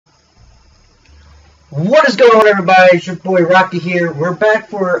What is going on, everybody? It's your boy Rocky here. We're back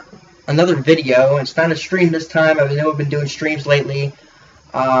for another video. It's not a stream this time. I know I've been doing streams lately,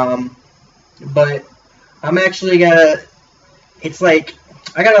 but I'm actually it's like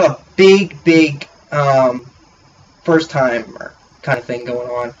I got a big first time kind of thing going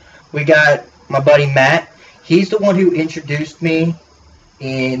on. We got my buddy Matt. He's the one who introduced me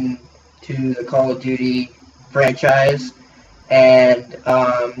into the Call of Duty franchise. And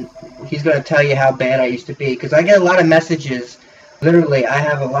he's going to tell you how bad I used to be. Because I get a lot of messages. Literally, I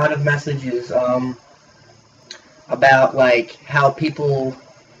have a lot of messages about, like, how people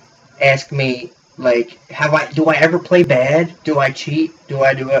ask me, like, do I ever play bad? Do I cheat? Do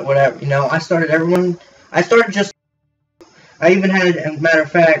I do it? Whatever. You know, I even had, as a matter of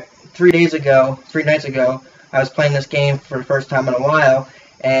fact, 3 nights ago, I was playing this game for the first time in a while.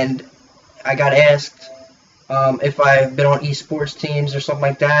 And I got asked if I've been on esports teams or something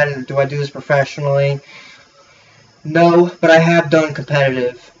like that, and do I do this professionally? No, but I have done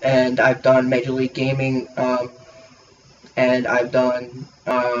competitive, and I've done Major League Gaming, and I've done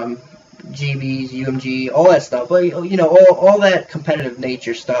GBs, UMG, all that stuff. But, you know, all that competitive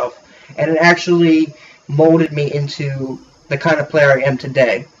nature stuff, and it actually molded me into the kind of player I am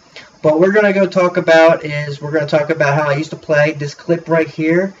today. But we're gonna talk about how I used to play. This clip right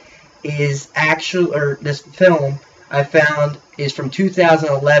here is this film I found is from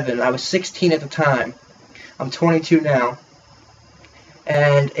 2011. I was 16 at the time. I'm 22 now.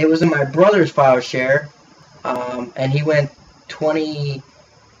 And it was in my brother's file share. And he went 20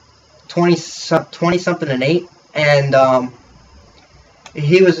 something and 8. And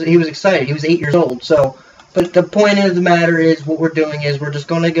he was excited. He was 8 years old. So, but the point of the matter is, what we're doing is we're just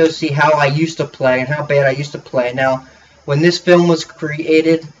going to go see how I used to play and how bad I used to play. Now, when this film was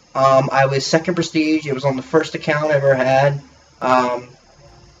created, I was 2nd Prestige. It was on the first account I ever had.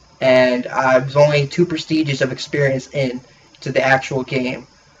 And I was only 2 Prestiges of experience into the actual game.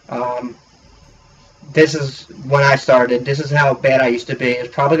 This is when I started. This is how bad I used to be.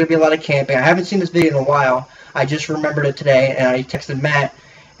 It's probably going to be a lot of camping. I haven't seen this video in a while. I just remembered it today, and I texted Matt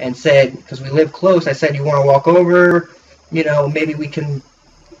and said, because we live close, I said, you want to walk over? You know, maybe we can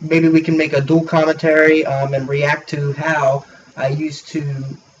make a dual commentary and react to how I used to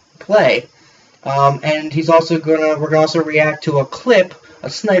play. And we're gonna also react to a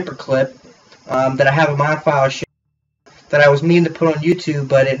sniper clip that I have in my file share that I was meaning to put on YouTube,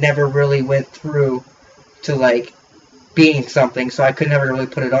 but it never really went through to like being something, so I could never really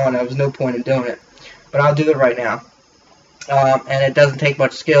put it on. There was no point in doing it, but I'll do it right now. And it doesn't take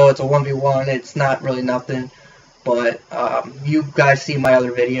much skill. It's a 1v1. It's not really nothing, but you guys see my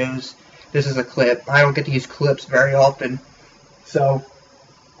other videos. This is a clip. I don't get to use clips very often, so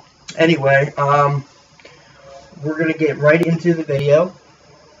anyway, we're going to get right into the video,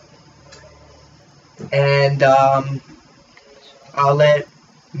 and I'll let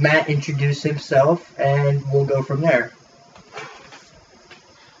Matt introduce himself, and we'll go from there.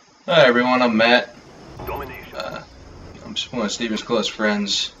 Hi everyone, I'm Matt. I'm one of Steven's close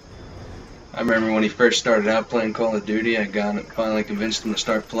friends. I remember when he first started out playing Call of Duty, I finally convinced him to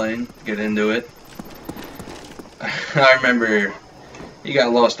start playing, get into it. I remember he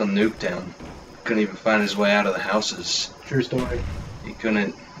got lost on Nuketown. Couldn't even find his way out of the houses. True story. He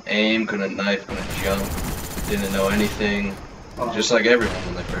couldn't aim, couldn't knife, couldn't jump. Didn't know anything. Oh. Just like everyone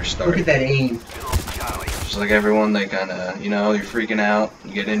when they first started. Look at that aim. Just like everyone, they kind of, you know, you're freaking out.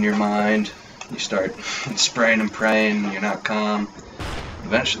 You get in your mind. You start spraying and praying. You're not calm.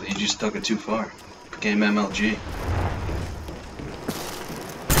 Eventually, you just took it too far. Became MLG.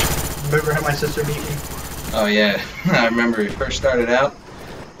 Remember how my sister beat me? Oh yeah, I remember he first started out,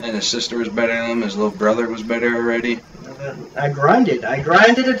 and his sister was better than him, his little brother was better already. I grinded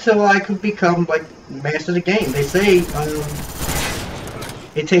until I could become, like, master of the game. They say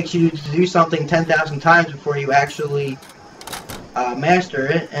it takes you to do something 10,000 times before you actually master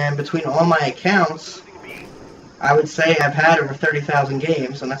it, and between all my accounts, I would say I've had over 30,000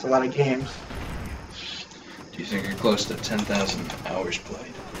 games, and that's a lot of games. Do you think you're close to 10,000 hours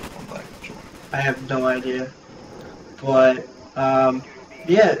played on Black Ops 1? I have no idea, but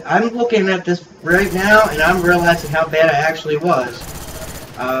yeah, I'm looking at this right now, and I'm realizing how bad I actually was.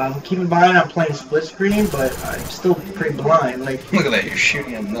 Keep in mind I'm playing split screen, but I'm still pretty blind. Like, look at that, you're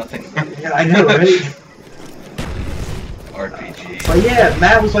shooting at nothing. Yeah, I know, right? RPG. But yeah,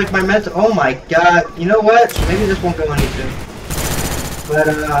 Matt was like my mentor. Oh my god, you know what? Maybe this won't go on YouTube. But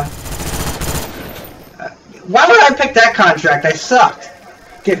why would I pick that contract? I sucked.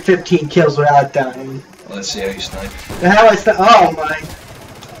 Get 15 kills without dying. Well, let's see how you snipe. How I snipe? Oh my.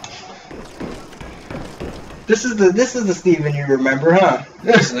 This is the Steven you remember, huh?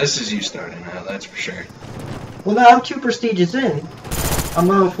 This is you starting out, that's for sure. Well, now I'm 2 prestiges in. I'm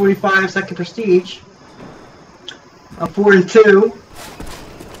level 45, second prestige. I'm 4-2.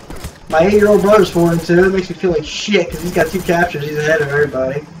 My 8-year-old brother's 4-2. It makes me feel like shit because he's got 2 captures. He's ahead of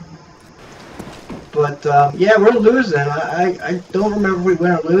everybody. But yeah, we're losing. I don't remember if we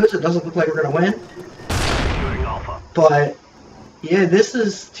win or lose. It doesn't look like we're gonna win. But yeah, this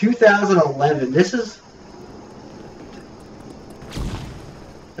is 2011. This is.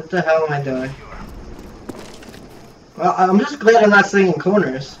 What the hell am I doing? Well, I'm just glad I'm not sitting in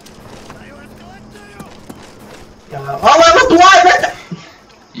corners. Oh, I was blind right there!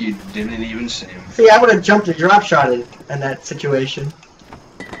 You didn't even see him. See, I would have jumped and drop shotted in that situation.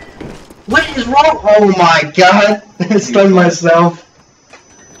 What is wrong? Oh my god! I stunned myself.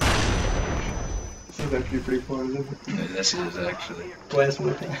 This is actually pretty fun, isn't it? Yeah, this is actually. Blast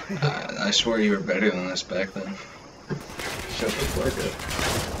me. I swear you were better than this back then. Shut the fuck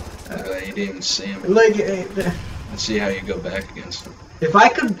up. You didn't even see him. Like, Let's see how you go back against him. if I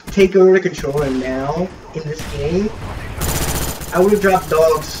could take over the controller now in this game, I would have dropped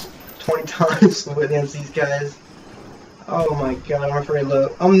dogs 20 times against these guys. Oh my god, I'm afraid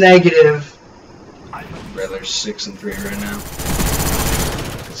low. I'm negative. Brother's 6-3 right now.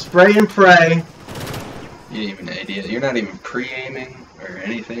 Spray and pray. You didn't even idea. You're not even pre-aiming or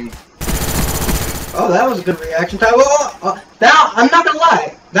anything. Oh, that was a good reaction time. Now, I'm not gonna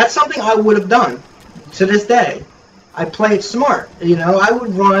lie. That's something I would have done to this day. I play it smart. You know, I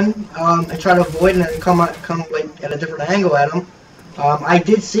would run and try to avoid and then come like at a different angle at him. I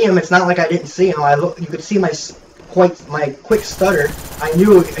did see him. It's not like I didn't see him. You could see my quick stutter. I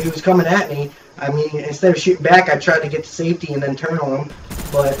knew he was coming at me. I mean, instead of shooting back, I tried to get to safety and then turn on him.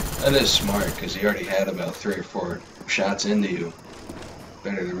 But that is smart because he already had about 3 or 4 shots into you.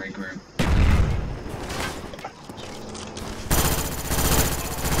 Better to regroup.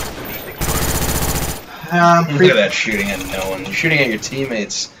 Look at that shooting at no one. You're shooting at your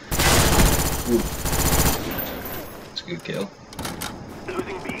teammates. Ooh. That's a good kill.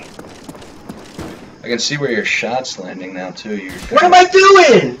 I can see where your shot's landing now too. What am I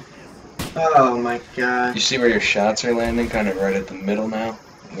doing? Oh my god. You see where your shots are landing, kind of right at the middle now,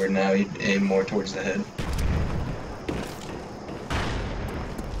 where now you aim more towards the head.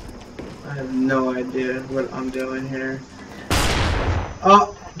 I have no idea what I'm doing here.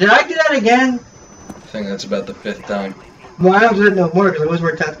 Oh, did I do that again? I think that's about the 5th time. Well, I don't do it no more because I was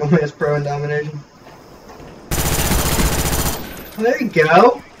working Tactical Mass Pro and Domination. Well, there you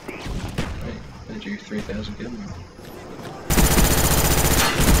go. Did you 3,000 kill?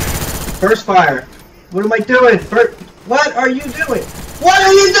 First fire. What am I doing? What are you doing? What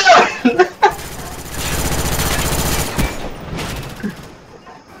are you doing?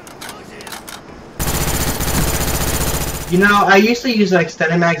 You know, I used to use like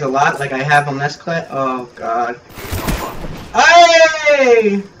extended mags a lot, like I have on this clip. Oh god.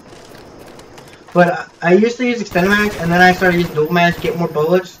 Hey! But I used to use extended mags, and then I started using dual mags to get more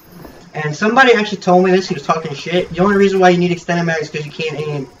bullets. And somebody actually told me this. He was talking shit. The only reason why you need extended mags is because you can't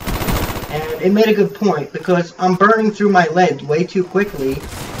aim. And it made a good point because I'm burning through my lead way too quickly.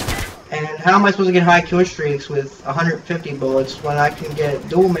 And how am I supposed to get high kill streaks with 150 bullets when I can get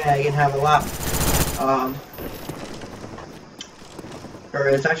dual mag and have a lot? Or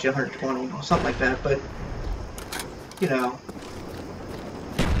it's actually 120 or something like that. But you know,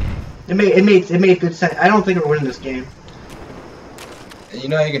 it made good sense. I don't think we're winning this game. You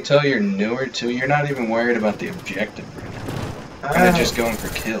know, you can tell you're newer too. You're not even worried about the objective right now. You're kind of just going for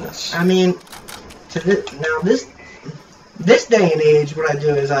kills. I mean, now this day and age, what I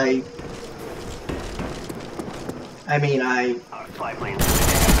do is I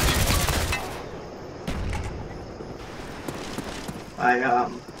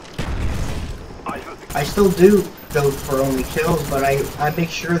still do go for only kills, but I make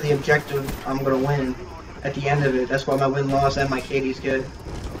sure the objective I'm gonna win at the end of it. That's why my win-loss and my KD's good.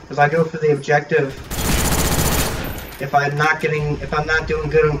 Because I go for the objective. If I'm not doing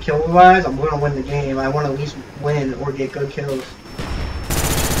good on kill-wise, I'm gonna win the game. I want to at least win or get good kills.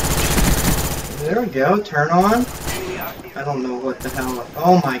 There we go. Turn on. I don't know what the hell.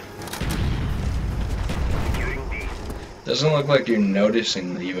 Oh my. Doesn't look like you're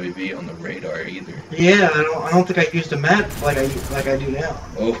noticing the UAV on the radar either. Yeah, I don't think I used a map like I do now.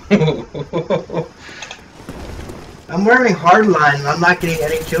 Oh. I'm wearing hardline and I'm not getting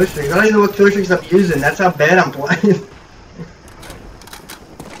any kill streaks. I don't even know what kill streaks I'm using. That's how bad I'm playing.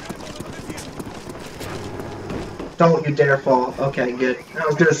 Don't you dare fall. Okay, good. I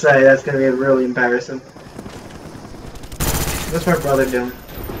was gonna say that's gonna be really embarrassing. What's my brother doing?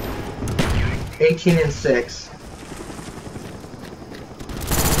 18 and 6.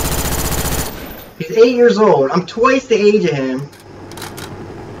 He's 8 years old. I'm twice the age of him.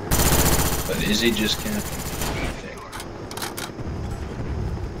 But is he just camping?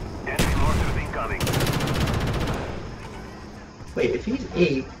 Wait, if he's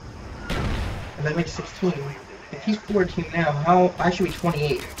 8, and that makes 16, if he's 14 now, how I should be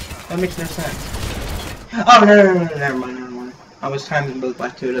 28. That makes no sense. Oh, no, never mind. I was timing both by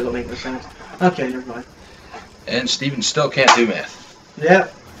 2, that'll make no sense. Okay, never mind. And Steven still can't do math.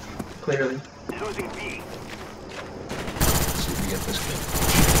 Yep, clearly. Let's see if we get this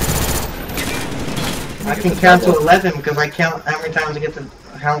good. I can count to 11 because I count how many times I get to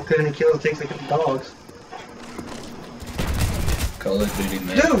how many kills it takes to get the dogs. Call of Duty,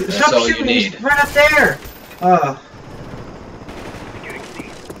 man. Dude, that's stop all shooting! you need. He's right up there!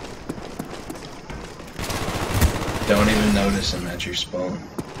 Don't even notice him at your spawn.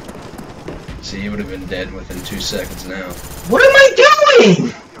 See, he would have been dead within 2 seconds now. What am I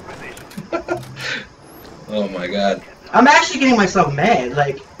doing?! Oh my god. I'm actually getting myself mad.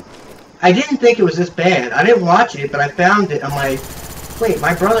 Like, I didn't think it was this bad. I didn't watch it, but I found it. I'm like, wait,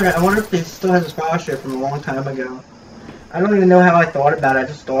 my brother, I wonder if he still has a scholarship from a long time ago. I don't even know how I thought about it. I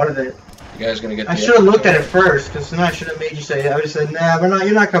just thought of it. You guys gonna get I should have looked at it first, because then I should have made you say it. I would have said, nah,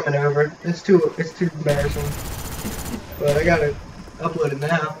 you're not coming over. It's too embarrassing. But I gotta upload it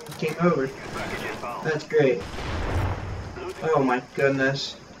now. It came over. That's great. Oh my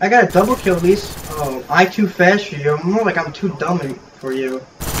goodness. I got a double kill at least. Oh, I too fast for you. More like I'm too dumb for you.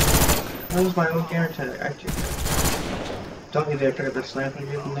 That was my own guarantee. I too fast. Don't you dare pick up that sniper.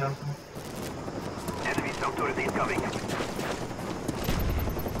 You're down. Enemy subturret incoming.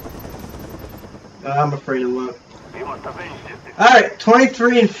 I'm afraid to look. We must avenge this. Alright,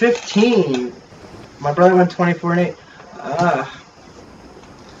 23 and 15. My brother went 24 and 8.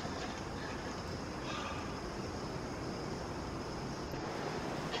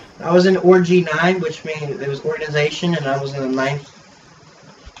 I was in Org 9, which means it was organization, and I was in the 9th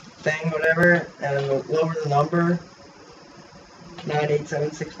thing, whatever, and lower the number,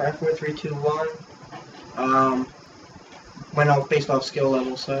 987654321, went off based off skill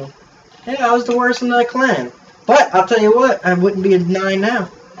level, so, yeah, I was the worst in the clan. But, I'll tell you what, I wouldn't be a 9 now.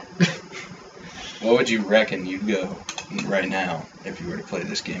 What would you reckon you'd go right now if you were to play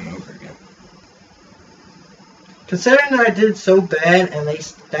this game over again? Considering that I did so bad, and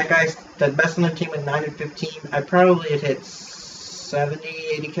that guy's the best on the team at 9 and 15, I probably had hit 70,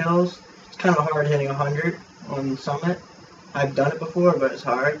 80 kills. It's kind of hard hitting 100 on Summit. I've done it before, but it's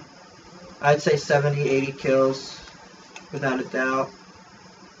hard. I'd say 70, 80 kills, without a doubt.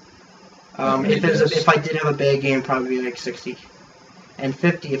 If I did have a bad game, probably like 60. And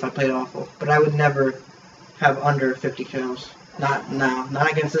 50 if I played awful. But I would never have under 50 kills.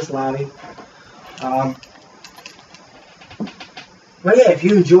 Not against this lobby. But yeah, if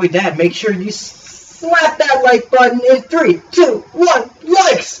you enjoyed that, make sure you slap that like button in 3, 2, 1,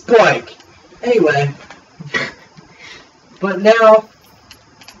 like spike! Anyway. But now,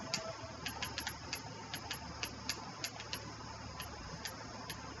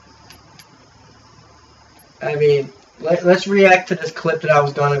 I mean, let's react to this clip that I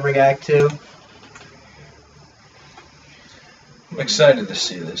was going to react to. I'm excited to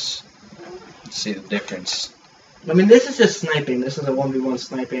see this. See the difference. I mean, this is just sniping. This is a 1v1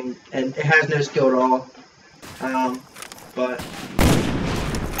 sniping, and it has no skill at all. But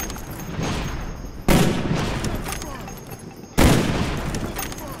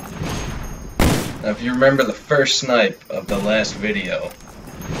now, if you remember the first snipe of the last video,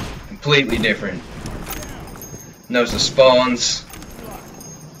 completely different. Knows the spawns.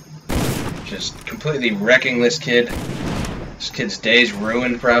 Just completely wrecking this kid. This kid's day's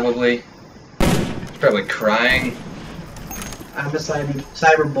ruined, probably. He's probably crying. I'm a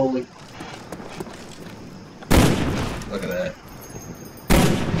cyber bully. Look at that.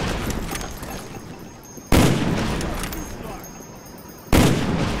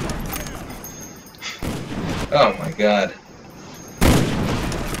 Oh my god.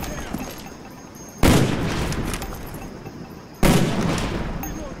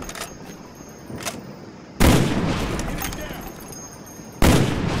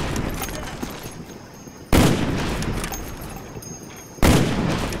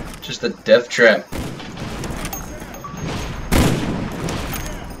 Just a death trap.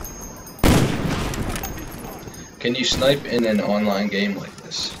 Can you snipe in an online game like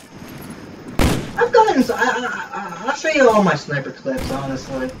this? I've gotten. I'll show you all my sniper clips,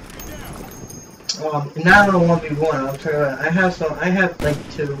 honestly. Not on a 1v1. I'll tell you what, I have like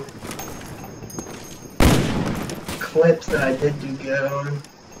 2 clips that I did do good on.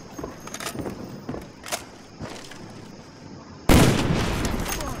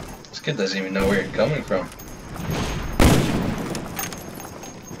 This kid doesn't even know where you're coming from.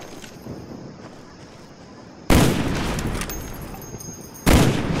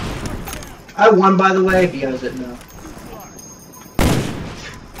 I won, by the way, if you guys didn't know.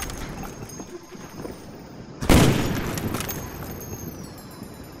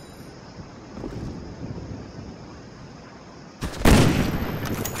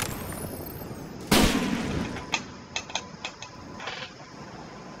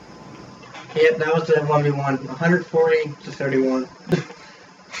 Yep, that was the 1v1, 140 to 31.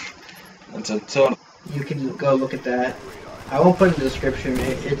 That's a total. You can go look at that. I won't put it in the description.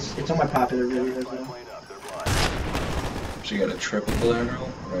 It's on my popular videos though. So you got a triple collateral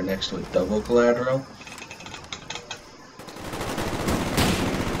right next to a double collateral.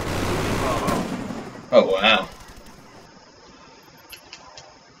 Oh wow.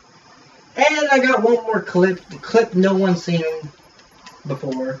 And I got one more clip, the clip no one's seen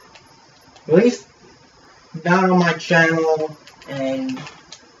before. At least not on my channel and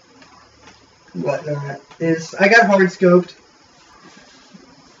whatnot. I got hard scoped.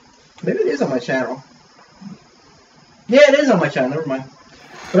 Maybe it is on my channel. Yeah, it is on my channel, never mind.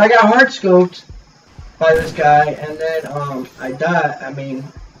 But I got hard scoped by this guy, and then I died. I mean,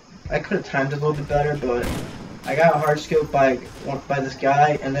 I could have timed it a little bit better, but I got hard scoped by this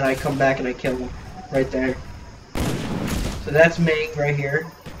guy, and then I come back and I kill him right there. So that's me right here.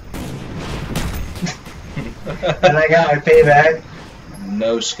 And I got my payback.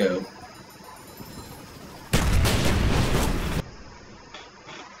 No scope.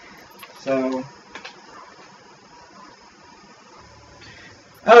 So,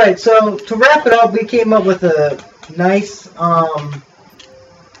 alright, so to wrap it up, we came up with a nice,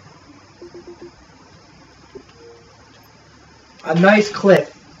 clip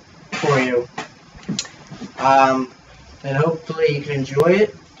for you. And hopefully you can enjoy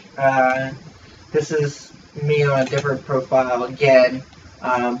it. This is me on a different profile again,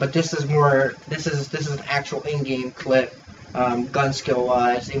 but this is an actual in-game clip. Gun skill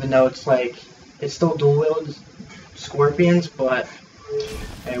wise, even though it's still dual wield scorpions, but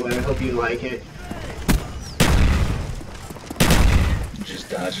anyway, I hope you like it. Just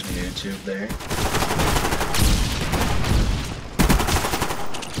dodging YouTube there.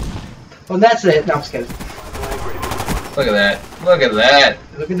 Well, that's it. No, I'm just kidding. Look at that. Look at that.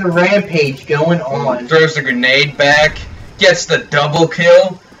 Look at the rampage going on. Throws the grenade back. Gets the double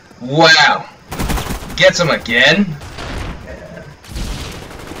kill. Wow. Gets him again.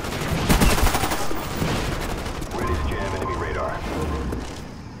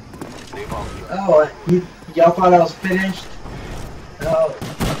 Oh, y'all thought I was finished? Oh.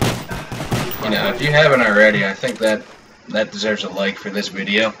 You know, if you haven't already, I think that deserves a like for this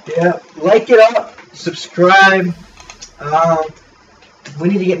video. Yeah, like it up, subscribe. We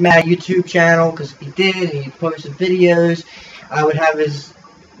need to get Matt a YouTube channel, because if he did and he posted videos, I would have his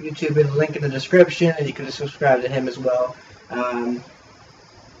YouTube link in the description, and you could subscribe to him as well.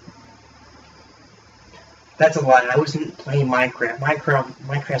 That's a lie. I wasn't playing Minecraft.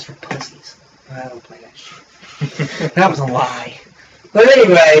 Minecraft's for pussies. I don't play that shit. That was a lie. But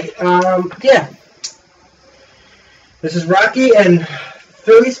anyway, yeah. This is Rocky and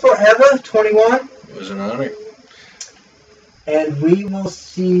Phillies Forever 21. It was an honor. And we will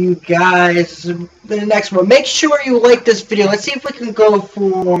see you guys in the next one. Make sure you like this video. Let's see if we can go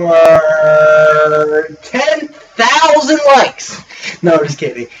for 10,000 likes. No, I'm just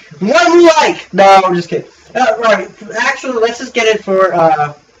kidding. 1 like. No, I'm just kidding. Right. Actually, let's just get it for,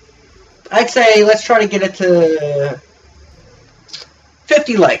 I'd say let's try to get it to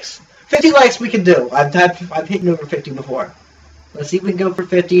 50 likes. 50 likes we can do. I've hit over 50 before. Let's see if we can go for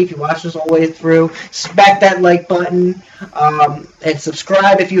 50. If you watch this all the way through, smack that like button, and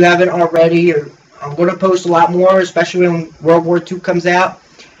subscribe if you haven't already. I'm going to post a lot more, especially when World War II comes out.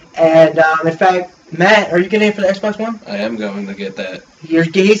 And in fact, Matt, are you getting it for the Xbox One? I am going to get that. He's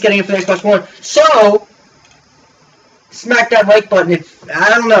getting it for the Xbox One. So, smack that like button. If I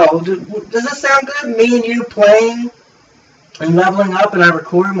don't know, does it sound good? Me and you playing and leveling up, and I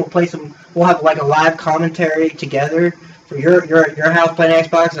record, and we'll have like a live commentary together for your house playing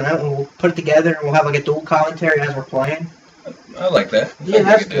Xbox, and we'll put it together, and we'll have like a dual commentary as we're playing. I like that. Yeah,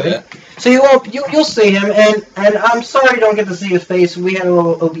 that's good. So you'll see him, and I'm sorry you don't get to see his face. We had a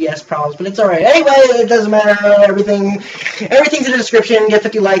little OBS problems, but it's all right. Anyway, it doesn't matter. Everything's in the description. Get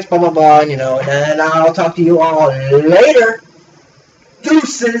 50 likes, blah blah blah. You know, and I'll talk to you all later.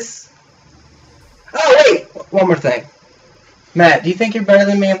 Deuces. Oh wait, one more thing. Matt, do you think you're better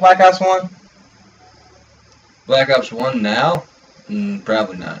than me in Black Ops 1? Black Ops 1 now?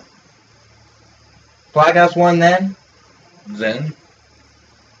 Probably not. Black Ops 1 then? Then?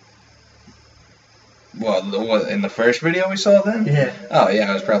 What in the first video we saw then? Yeah. Oh yeah,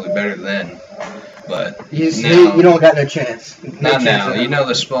 I was probably better then. But You now, don't got no chance. Not now. You know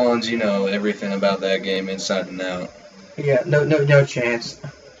the spawns. You know everything about that game inside and out. Yeah. No chance.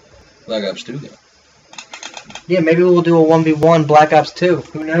 Black Ops 2 though. Yeah, maybe we'll do a 1v1 Black Ops 2.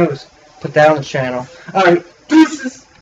 Who knows? Put that on the channel. Alright, deuces!